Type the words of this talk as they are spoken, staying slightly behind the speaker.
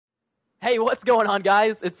Hey, what's going on,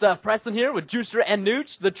 guys? It's Preston here with Juicetra and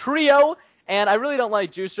Nooch, the trio. And I really don't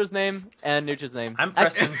like Juicetra's name and Nooch's name. I'm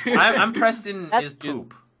Preston. I'm Preston is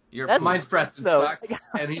poop. Mine's Preston sucks,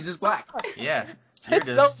 and he's just black. Yeah,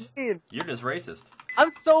 So mean. you're just racist.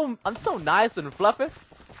 I'm so nice and fluffy.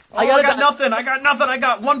 Oh, I got nothing. I got nothing. I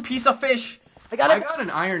got one piece of fish. I got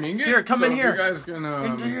an iron ingot. Here, come in here. You guys can.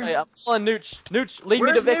 Hey, I'm calling Nooch. Nooch, lead me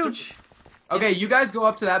to Where's victory. Nooch? Okay, you guys go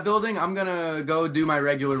up to that building. I'm gonna go do my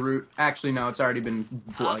regular route. Actually, no, it's already been.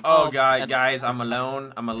 Like, Oh, guys, I'm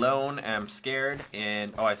alone. I'm alone, and I'm scared.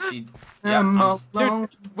 And I see. Yeah, I'm alone. Dude,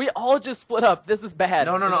 we all just split up. This is bad.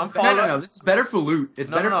 No, I'm No, following. no, this is better for loot.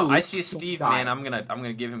 It's better for loot. I see Steve, man. I'm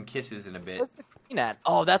gonna give him kisses in a bit. What's the crane at?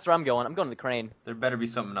 Oh, that's where I'm going. I'm going to the crane. There better be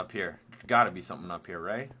something up here. Gotta be something up here,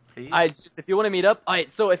 right? Please. Alright, if you want to meet up.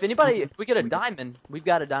 Alright, so if we get a diamond, we've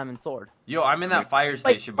got a diamond sword. Yo, I'm in that fire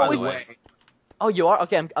station, by the way. Oh, you are?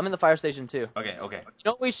 Okay, I'm in the fire station too. Okay. You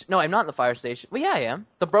know what no, I'm not in the fire station. Well, yeah, I am.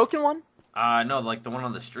 The broken one? No, like the one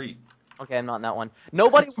on the street. Okay, I'm not in that one.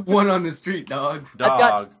 Nobody. One on the street, dog. I've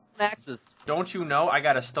got axes. Don't you know? I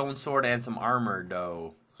got a stone sword and some armor,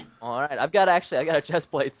 though. All right, I got a chest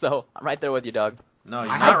plate, so I'm right there with you, dog. No,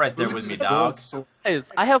 you're not right there with me, dog.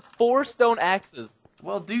 Guys, I have 4 stone axes.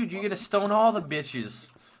 Well, dude, you're gonna stone all the bitches.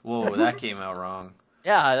 Whoa, that came out wrong.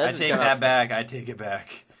 Yeah, I take that back. I take it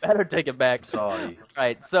back. Better take it back. Sorry.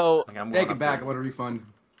 Right, so Take it back. I want a refund.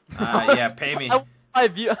 Yeah, pay me. My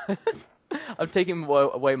view. I'm taking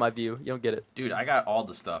away my view. You don't get it, dude. I got all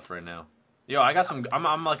the stuff right now. Yo, I got some.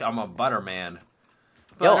 I'm a butter man.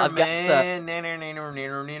 Yo, I've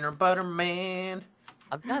got butter man.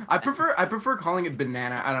 I prefer calling it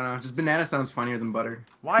banana. I don't know. Just banana sounds funnier than butter.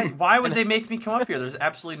 Why would they make me come up here? There's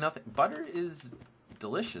absolutely nothing. Butter is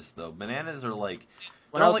delicious though. Bananas are like.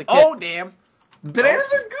 Oh damn.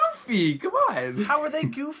 Bananas are goofy. Come on. How are they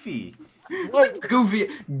goofy?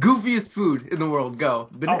 Goofiest food in the world. Go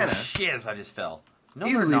banana. Oh shiz! I just fell. No,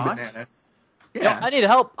 Easily they're not. banana. Yeah. Yeah. I need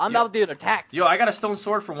help. I'm about to get attacked. Yo, I got a stone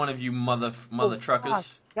sword for one of you mother truckers.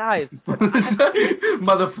 Gosh, guys.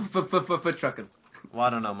 Mother truckers. Well, I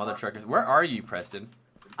don't know, mother truckers. Where are you, Preston?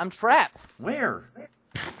 I'm trapped. Where?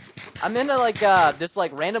 I'm in this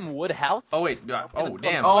random wood house. Oh wait. Oh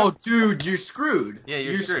damn. Oh, dude, you're screwed. Yeah,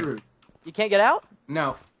 you're screwed. You can't get out?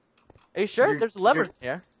 No. Are you sure? There's levers in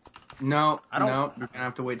here. No, no. You're gonna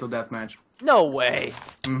have to wait till deathmatch. No way.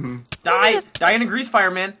 Mm-hmm. Die in a grease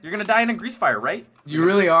fire, man. You're gonna die in a grease fire, right? You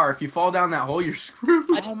really are. If you fall down that hole, you're screwed.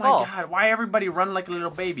 Oh my god! Why everybody run like a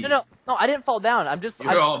little baby? No, I didn't fall down.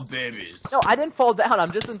 You're all babies. No, I didn't fall down.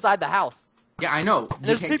 I'm just inside the house. Yeah, I know. And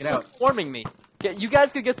there's can't people get out. swarming me. You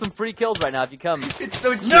guys could get some free kills right now if you come. It's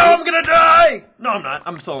so cheap. No, I'm gonna die! No, I'm not.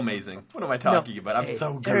 I'm so amazing. What am I talking about? I'm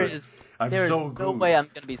so good. There is no way I'm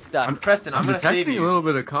gonna be stuck. I'm Preston. I'm gonna save you. A little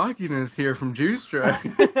bit of cockiness here from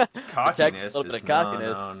Juicetra. Cockiness? A little bit of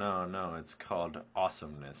cockiness. No. It's called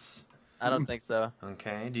awesomeness. I don't think so.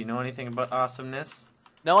 Okay. Do you know anything about awesomeness?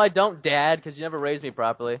 No, I don't, Dad, because you never raised me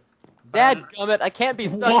properly. Dad, gummit, I can't be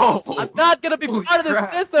stuck. Whoa. I'm not gonna be part of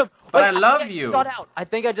this system. But I love you. I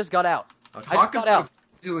think I just got out. Okay. I just got out.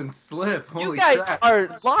 Feeling slip. Holy You guys crap.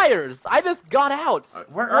 are liars. I just got out.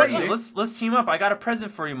 Where are you? Let's team up. I got a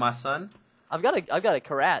present for you, my son. I've got a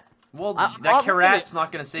karat. Well, that karat's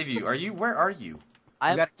not gonna save you. Where are you?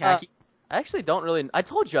 I got a khaki. I actually don't really. I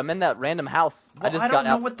told you I'm in that random house. Well, I don't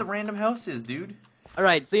know what the random house is, dude. All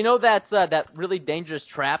right, so you know that really dangerous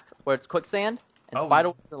trap where it's quicksand and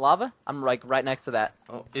spiderwebs and lava? I'm like right next to that.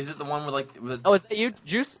 Oh, is it the one with Oh, is that you,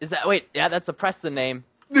 Juice? Is that yeah? That's a Preston name.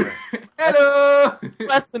 Hello.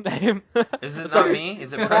 Preston name. Is it not me?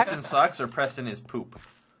 Is it Preston sucks or Preston is poop?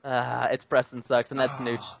 It's Preston sucks, and that's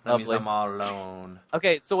Nooch. That means I'm all alone.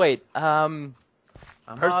 Okay, so wait. I'm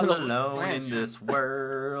all alone in this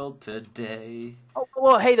world today. Oh,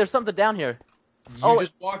 well, hey, there's something down here. You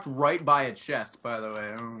just walked right by a chest, by the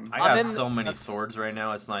way. I got so many swords right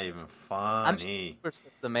now, it's not even funny. I'm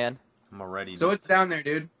system, man. I'm already. So what's down there,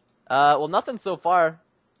 dude? Well, nothing so far.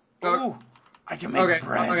 Ooh, I can make bread.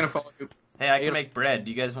 I'm not gonna follow you. Hey, I can make bread.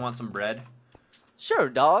 Do you guys want some bread? Sure,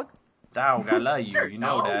 dog. Dog, I love you. You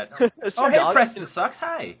know that. Sure, oh, hey, dog. Preston sucks.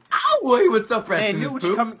 Hi. Ow, wait, what's up, Preston? Hey,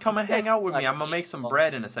 Nooch, come and hang out with me. I'm gonna make some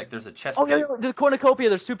bread in a sec. There's a chest. Oh, yeah, the cornucopia.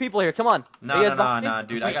 There's 2 people here. Come on. No,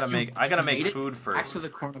 dude. I gotta make food first. Back to the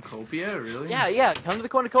cornucopia, really? Yeah. Come to the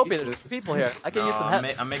cornucopia. There's 2 people here. I can use some help.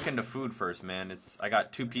 I'm making the food first, man. I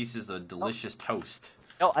got 2 pieces of delicious toast.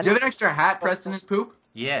 Oh, Do you have an extra hat, Preston? Is poop?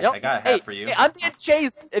 Yes, I got a hat for you. Hey, I'm being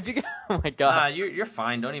chased. If you, oh my god. Nah, you're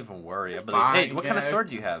fine. Don't even worry. I believe. Hey, what kind of sword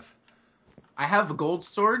do you have? I have a gold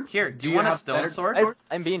sword. Here, do you want a stone sword?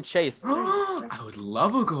 I'm being chased. I would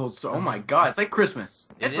love a gold sword. Oh my god, it's like Christmas.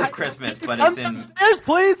 It is Christmas, but it's in. Upstairs,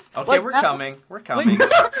 please. Okay, Like, we're coming. We're coming.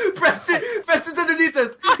 Preston's underneath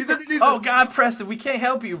us. He's underneath us. Oh God, Preston, we can't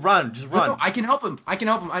help you. Run, just run. No, I can help him. I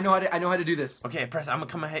know how to do this. Okay, Preston, I'm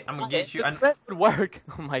gonna come. I'm gonna get you. That would work.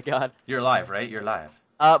 Oh my god. You're alive, right? You're alive.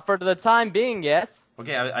 For the time being, yes.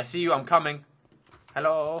 Okay, I see you. I'm coming.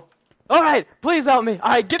 Hello. All right, please help me.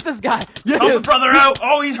 All right, get this guy. Yes. Help the brother out.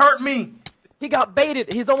 Oh, he's hurting me. He got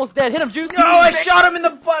baited. He's almost dead. Hit him, Juicy. No, I shot him in the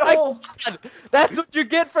butthole. God. That's what you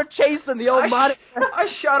get for chasing the old mod. I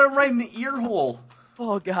shot him right in the ear hole.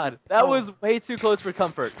 Oh god, that was way too close for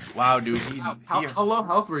comfort. Wow, dude. How low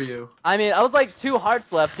health were you? I mean, I was like 2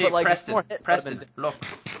 hearts left, Hey, but like Preston, look.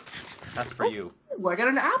 That's for you. Ooh, I got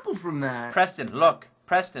an apple from that. Preston, look.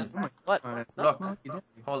 Preston, What? look.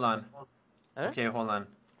 Hold on. Okay, hold on.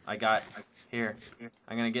 Here.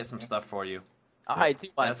 I'm gonna get some stuff for you. All right,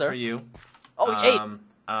 That's sir. for you. Oh,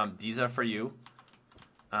 hey. These are for you.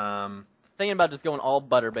 Thinking about just going all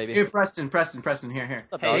butter, baby. Here, Preston, here.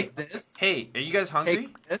 Hey, Take this. Hey, are you guys hungry?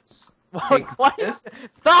 Take this. What? this.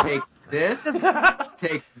 Stop! Take this.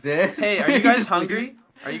 Take this. Hey, are you guys hungry?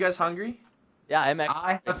 Are you guys hungry? Yeah, I'm actually.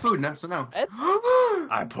 I have food now, so no.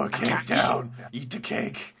 I put cake down. Eat the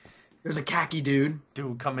cake. There's a khaki dude.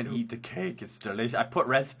 Dude, come and eat the cake. It's delicious. I put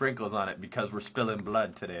red sprinkles on it because we're spilling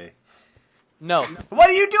blood today. No. What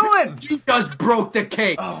are you doing? You just broke the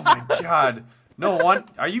cake. Oh my god. No one.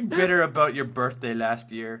 Are you bitter about your birthday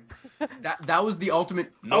last year? That was the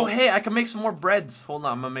ultimate. Oh hey, I can make some more breads. Hold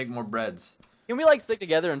on, I'm gonna make more breads. Can we like stick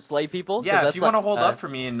together and slay people? Yeah, if you want to hold up for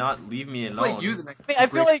me and not leave me alone. Like you the next I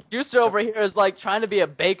feel like Juicetra over here is like trying to be a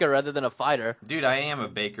baker rather than a fighter. Dude, I am a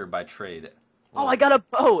baker by trade. Oh, I got a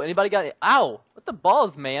bow. Anybody got it? Ow! What the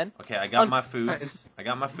balls, man? Okay, I got my foods.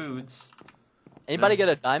 Anybody get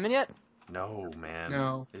a diamond yet? No, man.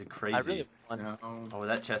 No. It's crazy. I really want. No. Oh,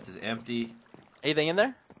 that chest is empty. Anything in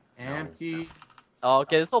there? Empty. Oh,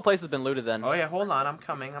 okay. This whole place has been looted then. Oh yeah, hold on. I'm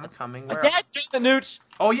coming. Where? Dad, the Nooch.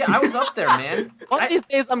 Oh yeah, I was up there, man. One of these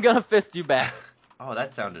days, I'm gonna fist you back. Oh,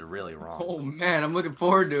 that sounded really wrong. Oh man, I'm looking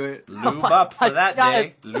forward to it. Lube up for that God.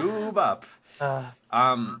 day. Lube up.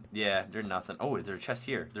 Yeah, there's nothing. Oh, there's a chest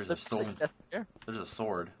here. There's a stone. There's a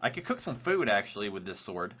sword. I could cook some food actually with this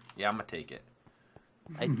sword. Yeah, I'm gonna take it.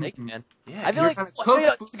 I take it, man. Yeah. I feel You're like trying to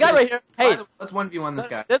cook this guy right here. Hey, let's 1v1 this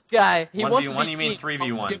guy. This guy. He wants to 1v1. be You mean mean.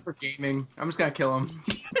 3v1? Skip for gaming. I'm just gonna kill him.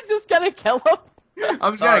 Just gonna kill him.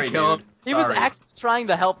 I'm just Sorry, gonna kill him. dude. He was Sorry. actually trying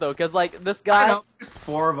to help though, cause like this I guy, know. There's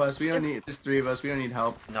 4 of us. We don't need. There's 3 of us. We don't need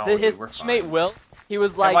help. No, dude, his we're teammate fine. Will, he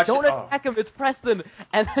was like, watch "Don't it- oh. attack him. It's Preston."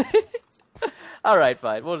 And all right,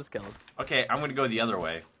 fine. We'll just kill him. Okay, I'm gonna go the other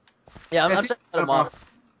way. Yeah, I'm Yeah, trying to cut him off.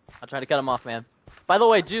 I'll try to cut him off, man. By the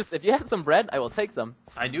way, Juice, if you have some bread, I will take some.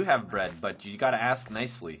 I do have bread, but you gotta ask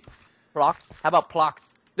nicely. Plox? How about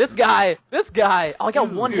Plox? This guy! Oh, I got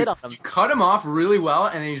Dude, one hit on him. You cut him off really well,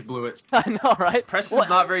 and then you just blew it. I know, right? Preston's Well,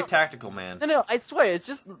 not very tactical, man. No, I swear, it's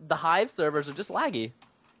just the Hive servers are just laggy.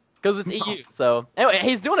 Because it's EU, so... Anyway,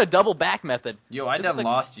 he's doing a double back method. Yo, I This done is like-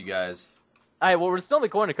 lost you guys. Alright, well, we're still in the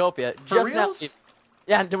cornucopia. For just reals? Now,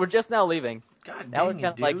 yeah, we're just now leaving. God Now we're dang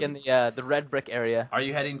kind it, of like dude. in the red brick area. Are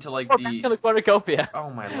you heading to like We're back in the cornucopia.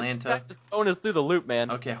 Oh my Lanta. Just throwing us through the loop,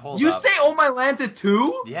 man. Okay, hold You up. say "Oh my Lanta"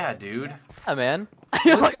 too? Yeah, dude. Yeah, man.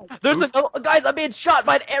 There's guys, I'm being shot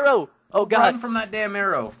by an arrow! Oh, God. Run from that damn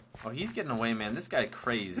arrow. Oh, he's getting away, man. This guy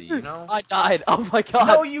crazy, you know? I died. Oh, my God.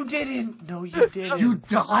 No, you didn't. No, you didn't. You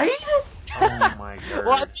died? Oh my god.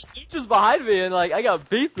 Well, he's just behind me, and like I got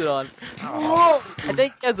beasted on. Oh, I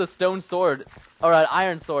think he has a stone sword or an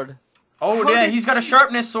iron sword. oh yeah, he's got a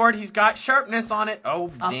sharpness sword. He's got sharpness on it. Oh,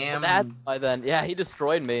 damn. That's why then. Yeah, he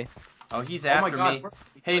destroyed me. Oh, he's Oh my after God. me.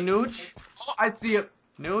 Hey, Nooch. Oh, I see it.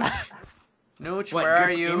 Nooch. Nooch, What, where you're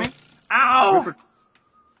are you? gaming? Ow!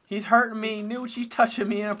 He's hurting me. Nooch, he's touching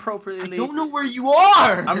me I inappropriately. don't know where you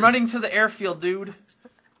are. I'm running to the airfield, dude.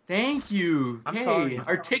 Thank you. I'm hey, sorry.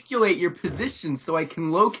 articulate your position so I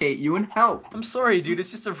can locate you and help. I'm sorry, dude.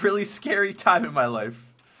 It's just a really scary time in my life.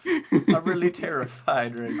 I'm really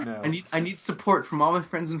terrified right now. I need support from all my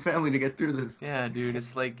friends and family to get through this. Yeah, dude.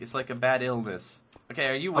 It's like a bad illness. Okay,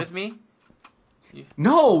 are you with me?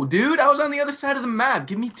 No, dude, I was on the other side of the map.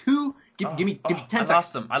 Give me 2. Give me 10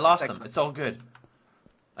 seconds. I lost him. It's all good.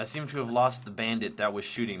 I seem to have lost the bandit that was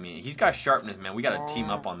shooting me. He's got sharpness, man. We gotta team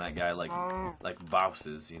up on that guy like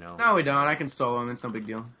bouses, you know? No, we don't. I can solo him. It's no big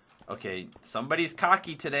deal. Okay, somebody's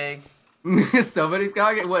cocky today. Somebody's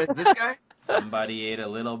got What is this guy? Somebody ate a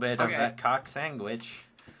little bit of Okay. that cock What?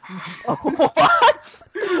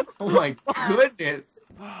 Oh my goodness.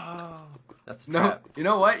 Wow. That's a No, trap. you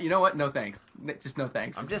know what? You know what? No thanks. Just no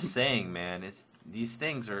thanks. I'm just saying, man. These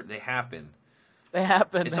things they happen. They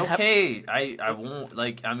happen. It's they okay. I won't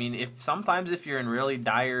I mean, if you're in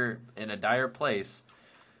a dire place.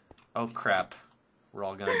 Oh crap, we're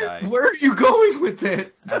all gonna die. Where are you going with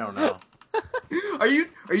this? I don't know. Are you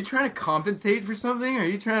trying to compensate for something? Are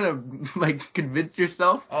you trying to like convince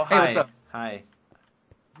yourself? Oh Hey, hi. what's up? Hi.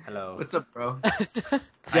 Hello. What's up, bro? I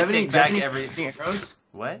take back any arrows?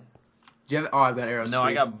 What? Do you have? Oh, I've got arrows. No, I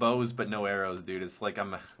sweet. got bows but no arrows, dude. It's like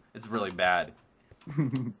it's really bad.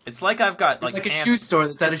 It's like I've got like a pants, shoe store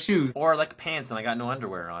that's out of shoes. or like pants and I got no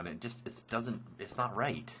underwear on. It's not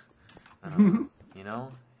right. I don't know, you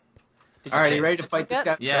know? All right, are you ready to fight this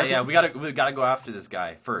guy? Yeah, we gotta go after this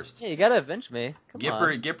guy first. Yeah, you gotta avenge me. Come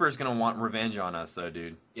on. Gipper's gonna want revenge on us, though,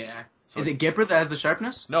 dude. Yeah. So, Is it Gipper that has the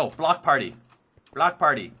sharpness? No, block party. Block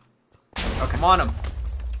party. Okay. Come on him.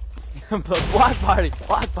 Block party.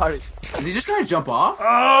 Block party. Is he just trying to jump off?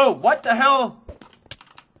 Oh, what the hell?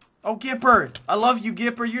 Oh, Gipper. I love you,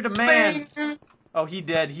 Gipper. You're the man. Oh, he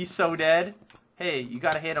dead. He's so dead. Hey, you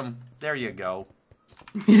gotta hit him. There you go.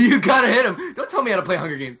 You gotta hit him. Don't tell me how to play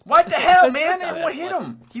Hunger Games. What the hell, man? What hit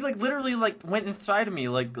him? He literally went inside of me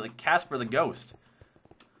like Casper the Ghost.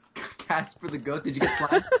 Casper the Ghost. Did you get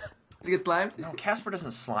slimed? Did you get slimed? No, Casper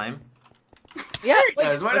doesn't slime. Yeah, he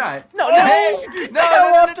does. Why not? No, Hey!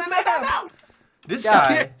 No. This Yeah.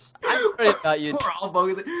 guy. I'm worried about you. We're all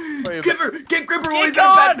focused. Worry Gripper! Get Gripper while he's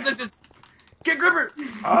gone! in bad. Get Gripper!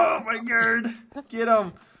 Oh my god. Get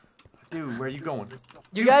him. Dude, where are you going?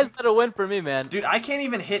 You guys gotta win for me, man. Dude, I can't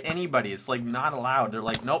even hit anybody. It's like not allowed. They're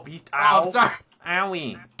like, nope, he's Oh, ow. I'm sorry.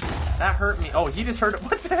 Owie. That hurt me. Oh, he just hurt.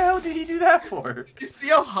 What the hell did he do that for? Did you see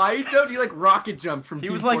how high he jumped? He like rocket jumped from He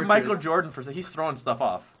Team was like Fortress. Michael Jordan for he's throwing stuff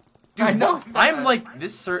off. Dude, I know. I'm like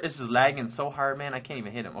this is lagging so hard, man. I can't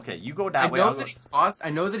even hit him. Okay, you go that way. I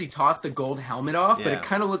know that he tossed the gold helmet off, but Yeah. it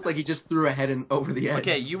kind of looked like he just threw a head over the edge.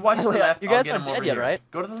 Okay, you watch the left. You I'll guys get him aren't over dead yet, here. right?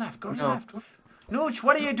 Go to the left. Go to the No. left. Nooch,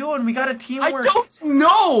 what are you doing? We got a I teamwork. don't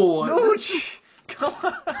know. Nooch, come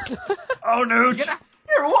on. Oh, Nooch. Get out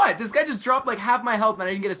here! What? This guy just dropped like half my health, and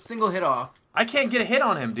I didn't get a single hit off. I can't get a hit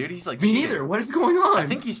on him, dude. He's like Me cheating. neither. What is going on? I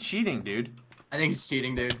think he's cheating, dude. I think he's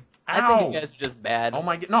cheating, dude. I Ow. think you guys are just bad. Oh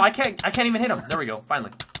my god. No, I can't even hit him. There we go.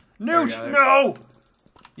 Finally. There we Nooch, go. no.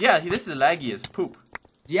 Yeah, this is laggy as poop.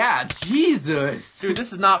 Yeah, Jesus. Dude,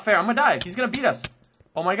 this is not fair. I'm gonna die. He's gonna beat us.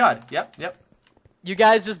 Oh my god. Yep. You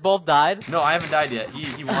guys just both died? No, I haven't died yet.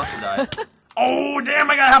 He wants to die. Oh,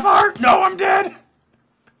 damn, I got half a heart. No, I'm dead.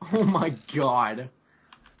 Oh my god.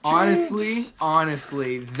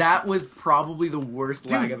 Honestly, that was probably the worst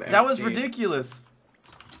lag I've Dude, ever that was seen. ridiculous.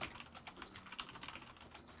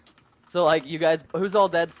 So, like, you guys, who's all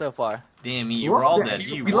dead so far? Damn, We're we're all all dead. dead.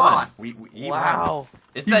 He We won. lost. He Wow. won.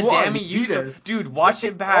 It's He that won. damn He beat Juicey. us. Dude, watch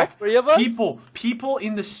it back. All three of us? People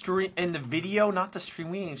in the stream, in the video, not the stream.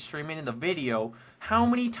 We ain't streaming in the video. How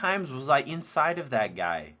many times was I inside of that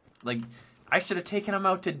guy? Like, I should have taken him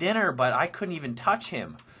out to dinner, but I couldn't even touch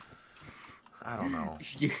him. I don't know.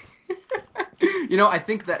 You know, I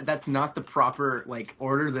think that's not the proper like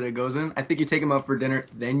order that it goes in. I think you take him out for dinner,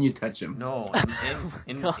 then you touch him. No,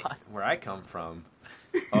 in God. where I come from.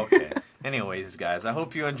 Okay. Anyways, guys, I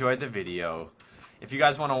hope you enjoyed the video. If you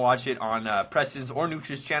guys want to watch it on Preston's or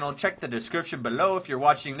Nooch's channel, check the description below. If you're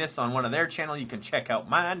watching this on one of their channels, you can check out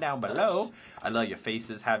mine down below. I love your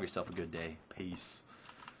faces. Have yourself a good day. Peace.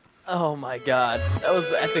 Oh my god. That was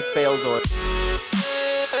the epic fail zone.